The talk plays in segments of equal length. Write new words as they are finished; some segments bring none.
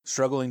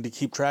Struggling to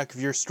keep track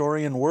of your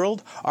story and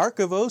world?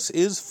 Archivos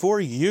is for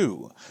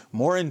you.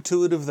 More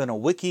intuitive than a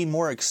wiki,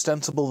 more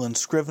extensible than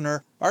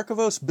Scrivener,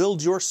 Archivos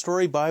builds your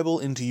story Bible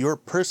into your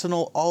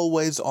personal,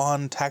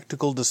 always-on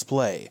tactical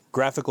display.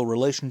 Graphical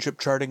relationship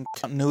charting,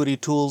 continuity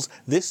tools,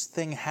 this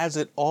thing has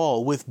it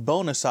all with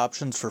bonus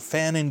options for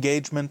fan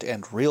engagement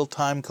and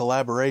real-time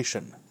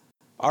collaboration.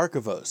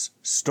 Archivos,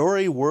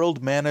 story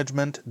world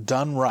management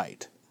done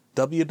right.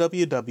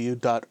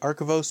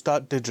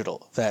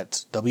 www.archivos.digital.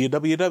 That's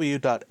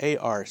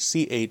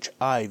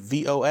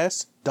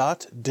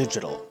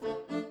www.archivos.digital.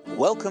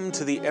 Welcome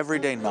to The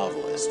Everyday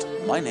Novelist.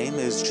 My name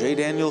is J.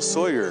 Daniel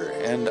Sawyer,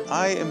 and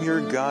I am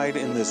your guide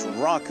in this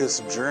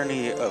raucous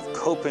journey of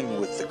coping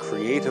with the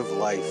creative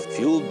life.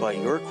 Fueled by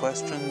your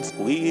questions,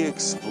 we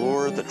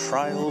explore the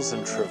trials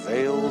and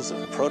travails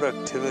of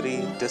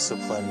productivity,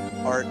 discipline,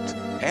 art,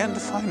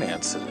 and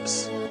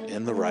finances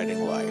in the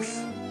writing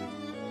life.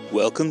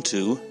 Welcome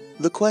to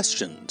The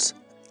Questions,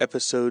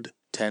 episode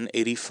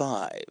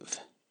 1085.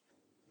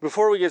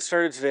 Before we get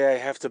started today, I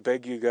have to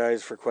beg you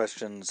guys for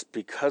questions.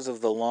 Because of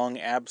the long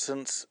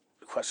absence,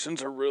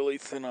 questions are really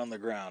thin on the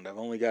ground. I've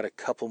only got a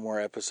couple more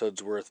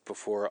episodes worth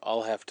before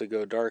I'll have to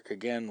go dark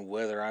again,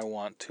 whether I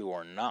want to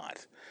or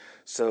not.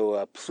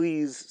 So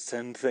please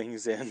send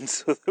things in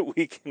so that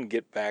we can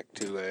get back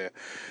to a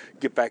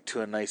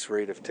nice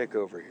rate of tick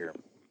over here.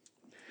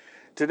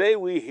 Today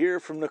we hear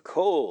from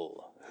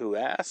Nicole, who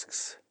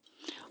asks,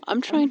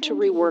 I'm trying to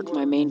rework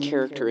my main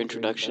character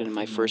introduction in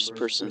my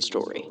first-person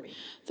story.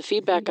 The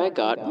feedback I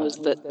got was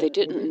that they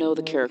didn't know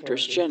the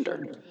character's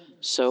gender,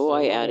 so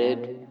I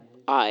added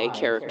I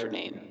character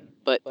name,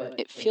 but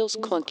it feels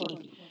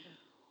clunky.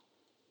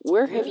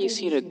 Where have you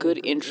seen a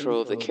good intro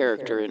of the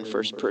character in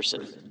first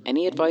person?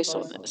 Any advice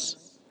on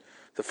this?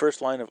 The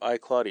first line of I,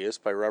 Claudius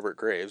by Robert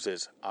Graves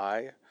is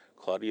I,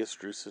 Claudius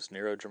Drusus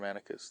Nero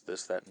Germanicus,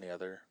 this, that, and the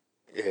other,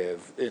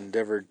 have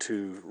endeavored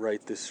to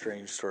write this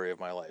strange story of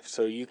my life.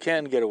 So you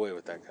can get away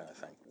with that kind of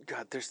thing.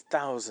 God, there's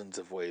thousands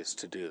of ways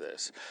to do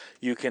this.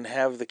 You can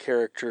have the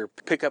character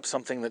pick up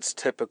something that's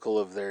typical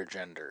of their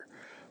gender,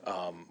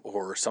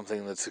 or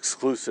something that's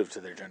exclusive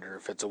to their gender.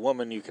 If it's a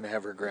woman, you can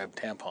have her grab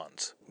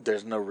tampons.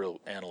 There's no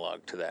real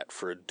analog to that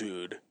for a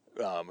dude,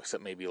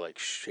 except maybe like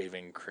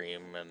shaving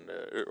cream, and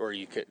or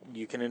you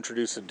can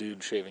introduce a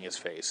dude shaving his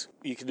face.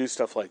 You can do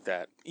stuff like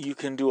that. You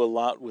can do a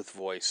lot with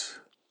voice.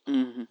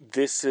 Mm-hmm.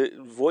 This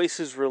voice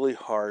is really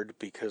hard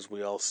because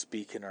we all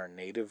speak in our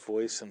native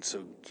voice, and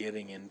so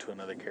getting into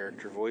another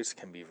character voice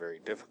can be very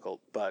difficult.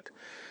 But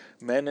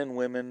men and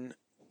women,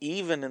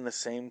 even in the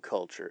same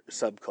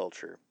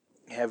subculture,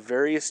 have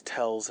various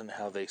tells in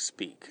how they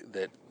speak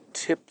that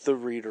tip the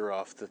reader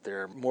off that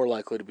they're more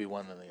likely to be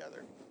one than the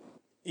other.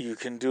 You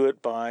can do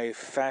it by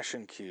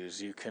fashion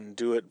cues. You can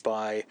do it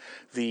by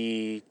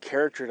the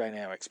character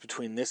dynamics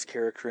between this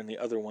character and the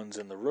other ones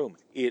in the room.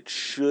 It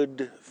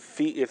should,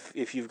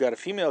 if you've got a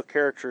female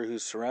character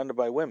who's surrounded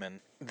by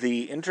women,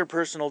 the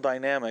interpersonal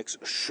dynamics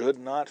should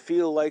not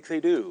feel like they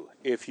do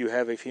if you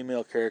have a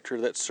female character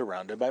that's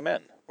surrounded by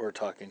men or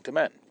talking to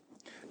men.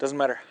 Doesn't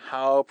matter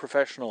how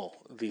professional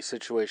the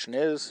situation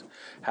is,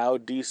 how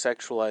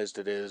desexualized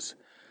it is,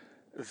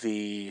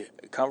 the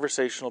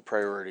conversational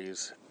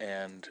priorities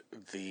and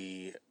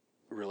the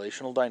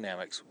relational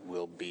dynamics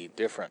will be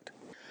different.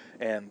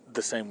 And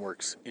the same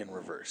works in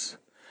reverse.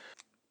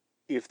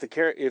 If the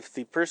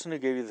person who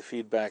gave you the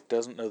feedback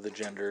doesn't know the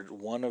gender,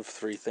 one of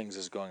three things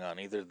is going on.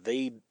 Either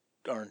they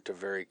aren't a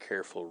very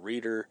careful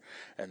reader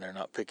and they're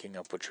not picking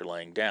up what you're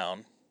laying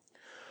down,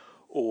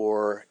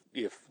 or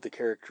if the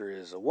character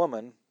is a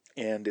woman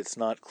and it's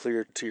not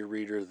clear to your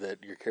reader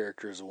that your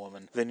character is a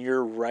woman, then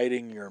you're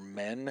writing your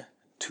men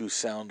to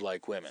sound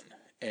like women,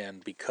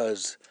 and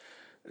because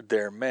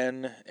they're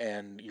men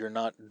and you're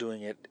not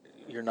doing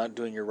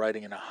your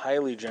writing in a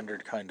highly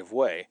gendered kind of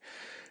way,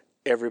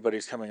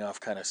 everybody's coming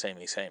off kind of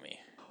samey.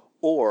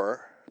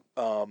 Or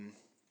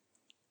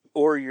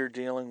you're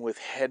dealing with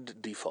head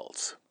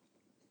defaults,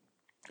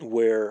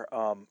 where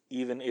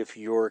even if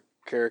your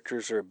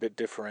characters are a bit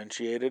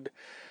differentiated,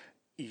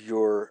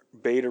 your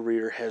beta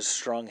reader has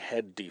strong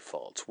head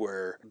defaults,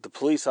 where the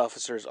police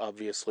officer is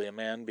obviously a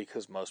man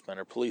because most men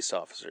are police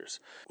officers,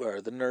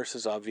 where the nurse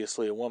is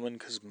obviously a woman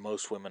because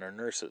most women are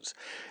nurses.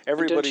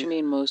 Don't you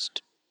mean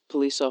most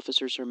police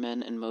officers are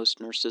men and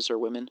most nurses are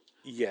women?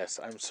 Yes,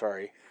 I'm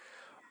sorry.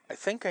 I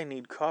think I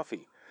need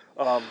coffee.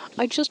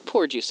 I just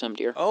poured you some,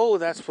 dear. Oh,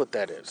 that's what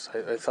that is.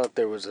 I thought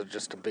there was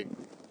just a big,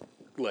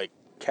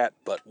 cat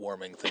butt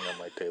warming thing on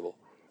my table.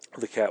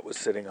 The cat was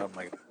sitting on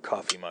my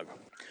coffee mug.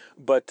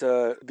 But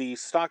the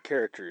stock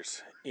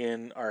characters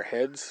in our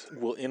heads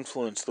will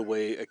influence the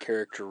way a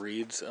character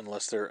reads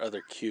unless there are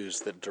other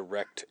cues that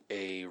direct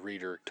a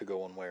reader to go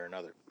one way or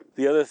another.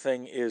 The other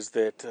thing is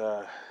that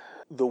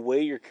the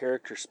way your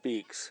character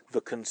speaks,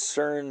 the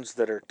concerns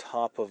that are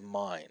top of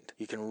mind,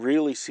 you can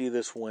really see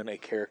this when a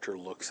character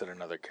looks at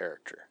another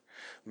character.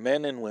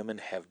 Men and women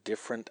have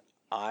different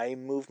eye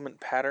movement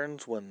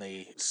patterns when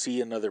they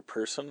see another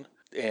person,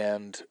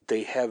 and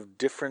they have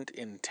different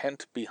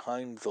intent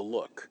behind the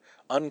look.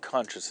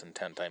 Unconscious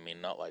intent, I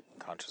mean, not like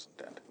conscious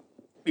intent.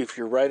 if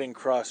you're writing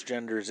cross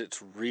genders,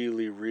 it's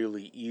really,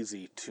 really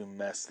easy to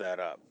mess that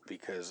up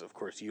because, of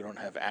course, you don't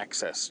have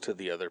access to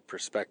the other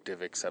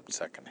perspective except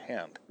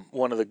secondhand.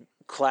 One of the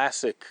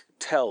classic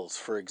tells,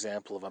 for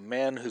example, of a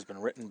man who's been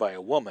written by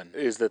a woman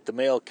is that the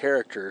male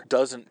character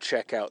doesn't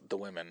check out the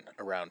women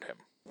around him.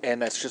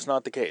 And that's just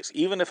not the case.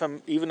 Even if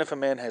a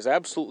man has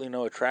absolutely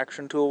no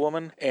attraction to a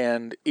woman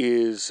and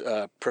is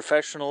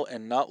professional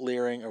and not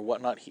leering or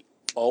whatnot, he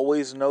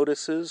always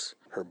notices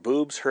her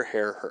boobs, her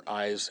hair, her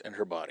eyes, and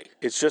her body.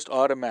 It's just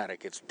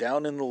automatic. It's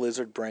down in the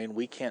lizard brain.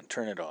 We can't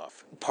turn it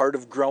off. Part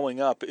of growing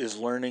up is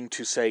learning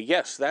to say,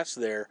 yes, that's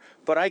there,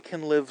 but I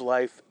can live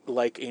life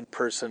like a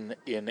person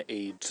in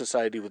a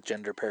society with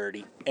gender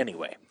parity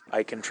anyway.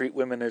 I can treat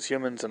women as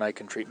humans and I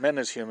can treat men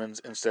as humans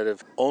instead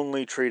of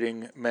only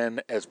treating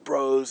men as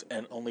bros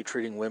and only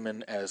treating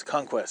women as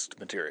conquest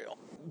material.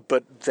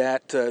 But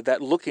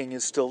that looking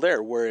is still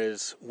there,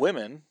 whereas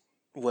women,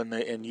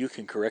 and you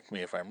can correct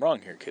me if I'm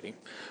wrong here, Kitty,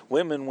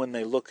 women, when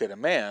they look at a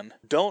man,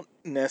 don't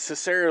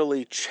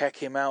necessarily check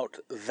him out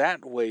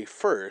that way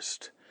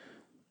first.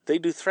 They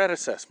do threat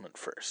assessment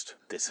first.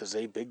 This is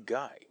a big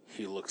guy.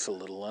 He looks a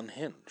little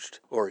unhinged,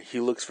 or he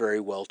looks very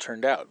well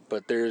turned out.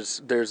 But there's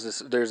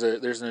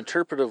an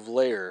interpretive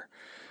layer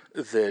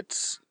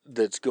that's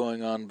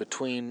going on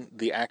between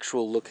the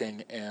actual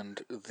looking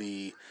and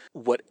the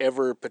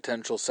whatever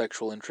potential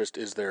sexual interest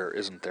is there or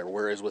isn't there.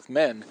 Whereas with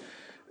men,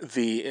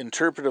 the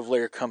interpretive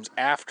layer comes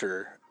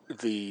after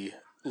the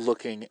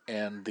looking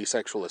and the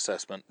sexual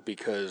assessment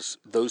because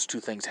those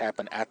two things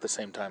happen at the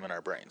same time in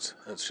our brains.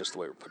 That's just the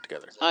way we're put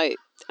together. I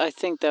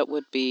think that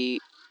would be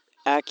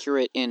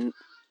accurate in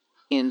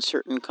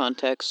certain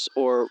contexts,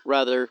 or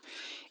rather,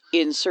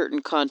 in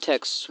certain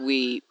contexts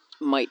we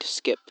might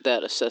skip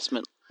that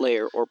assessment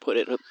layer or put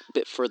it a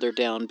bit further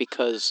down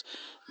because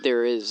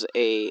there is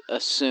a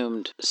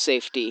assumed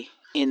safety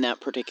in that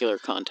particular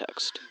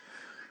context.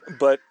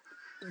 But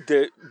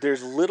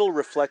there's little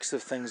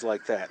reflexive things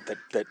like that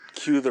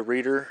cue the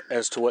reader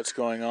as to what's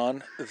going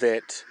on,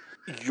 that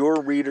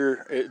your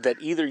reader, that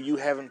either you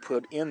haven't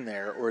put in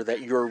there or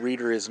that your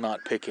reader is not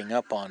picking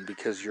up on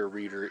because your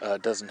reader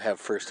doesn't have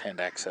first-hand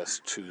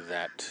access to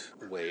that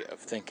way of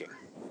thinking.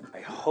 I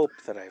hope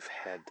that I've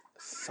had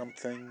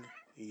something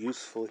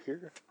useful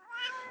here.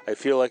 I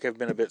feel like I've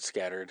been a bit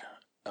scattered.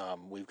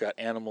 We've got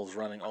animals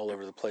running all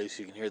over the place.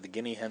 You can hear the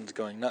guinea hens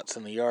going nuts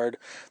in the yard.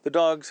 The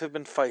dogs have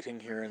been fighting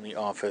here in the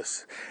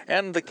office.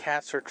 And the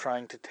cats are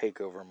trying to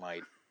take over my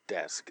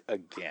desk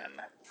again.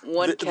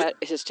 One cat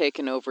has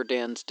taken over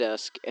Dan's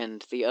desk,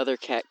 and the other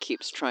cat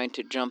keeps trying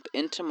to jump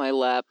into my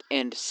lap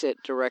and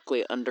sit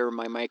directly under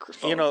my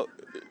microphone. You know,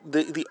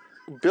 the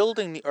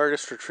building the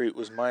artist retreat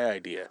was my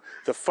idea.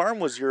 The farm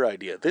was your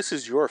idea. This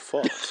is your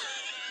fault.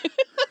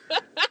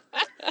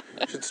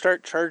 I should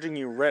start charging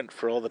you rent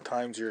for all the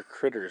times your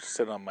critters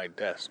sit on my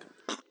desk.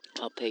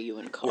 I'll pay you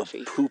in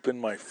coffee. Or poop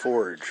in my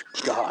forge.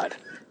 God.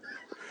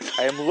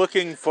 I am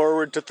looking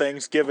forward to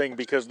Thanksgiving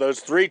because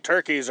those 3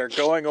 turkeys are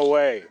going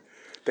away.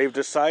 They've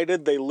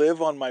decided they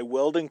live on my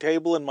welding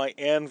table and my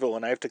anvil,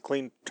 and I have to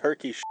clean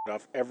turkey shit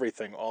off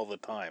everything all the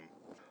time.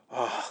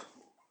 Oh.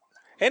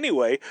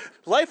 Anyway,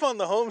 life on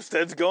the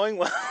homestead's going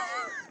well.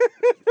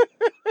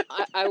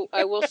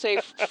 I will say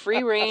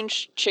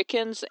free-range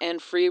chickens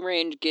and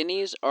free-range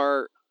guineas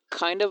are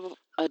kind of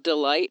a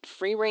delight.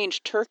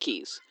 Free-range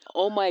turkeys,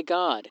 oh my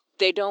God,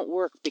 they don't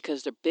work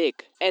because they're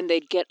big and they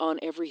get on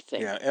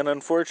everything. Yeah, and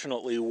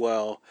unfortunately,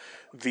 while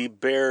the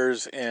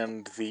bears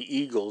and the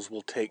eagles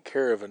will take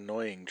care of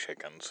annoying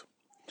chickens,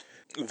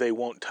 they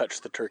won't touch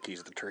the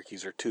turkeys. The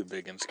turkeys are too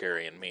big and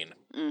scary and mean.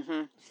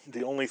 Mm-hmm.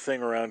 The only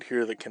thing around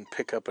here that can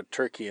pick up a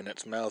turkey in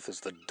its mouth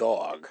is the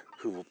dog,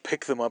 who will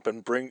pick them up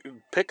and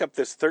pick up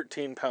this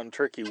 13-pound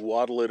turkey,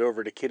 waddle it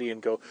over to Kitty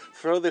and go,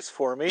 "Throw this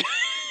for me."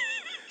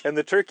 And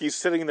the turkey's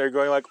sitting there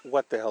going like,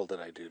 "What the hell did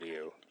I do to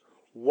you?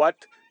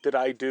 What did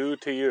I do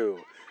to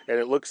you?" And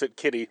it looks at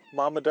Kitty,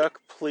 "Mama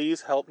Duck,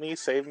 please help me,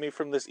 save me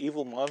from this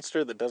evil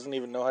monster that doesn't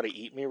even know how to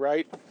eat me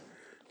right."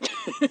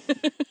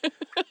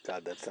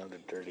 God, that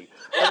sounded dirty.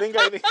 I think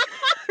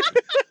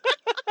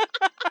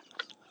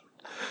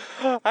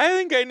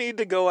I need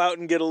to go out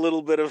and get a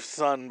little bit of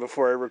sun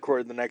before I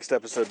record the next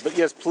episode. But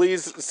yes,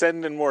 please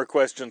send in more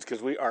questions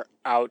because we are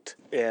out,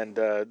 and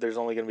there's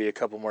only going to be a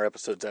couple more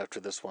episodes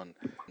after this one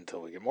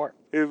until we get more.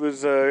 It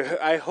was,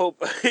 I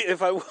hope,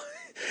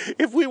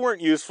 if we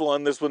weren't useful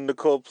on this one,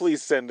 Nicole,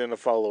 please send in a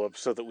follow-up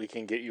so that we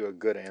can get you a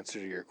good answer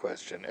to your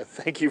question. And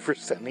thank you for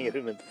sending it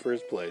in the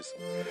first place.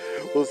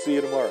 We'll see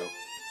you tomorrow.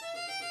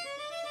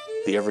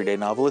 The Everyday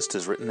Novelist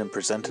is written and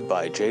presented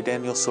by J.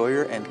 Daniel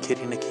Sawyer and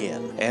Kitty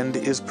Nakian, and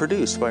is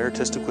produced by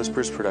Artistic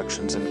Whispers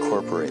Productions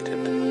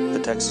Incorporated.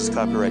 The text is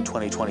copyright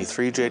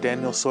 2023 J.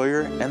 Daniel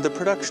Sawyer, and the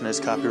production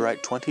is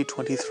copyright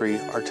 2023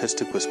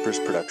 Artistic Whispers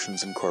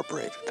Productions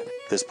Incorporated.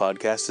 This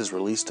podcast is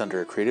released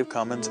under a Creative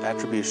Commons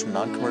Attribution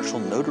Non-Commercial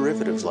No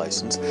Derivatives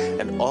license,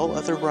 and all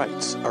other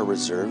rights are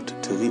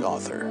reserved to the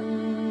author.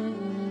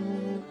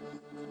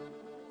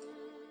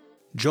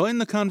 Join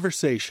the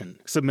conversation,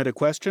 submit a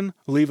question,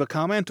 leave a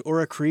comment or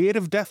a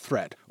creative death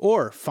threat,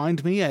 or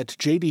find me at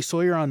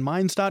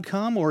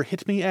jdsawyeronminds.com or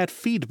hit me at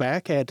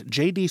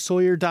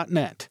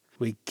feedback@jdsawyer.net.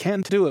 We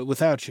can't do it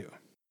without you.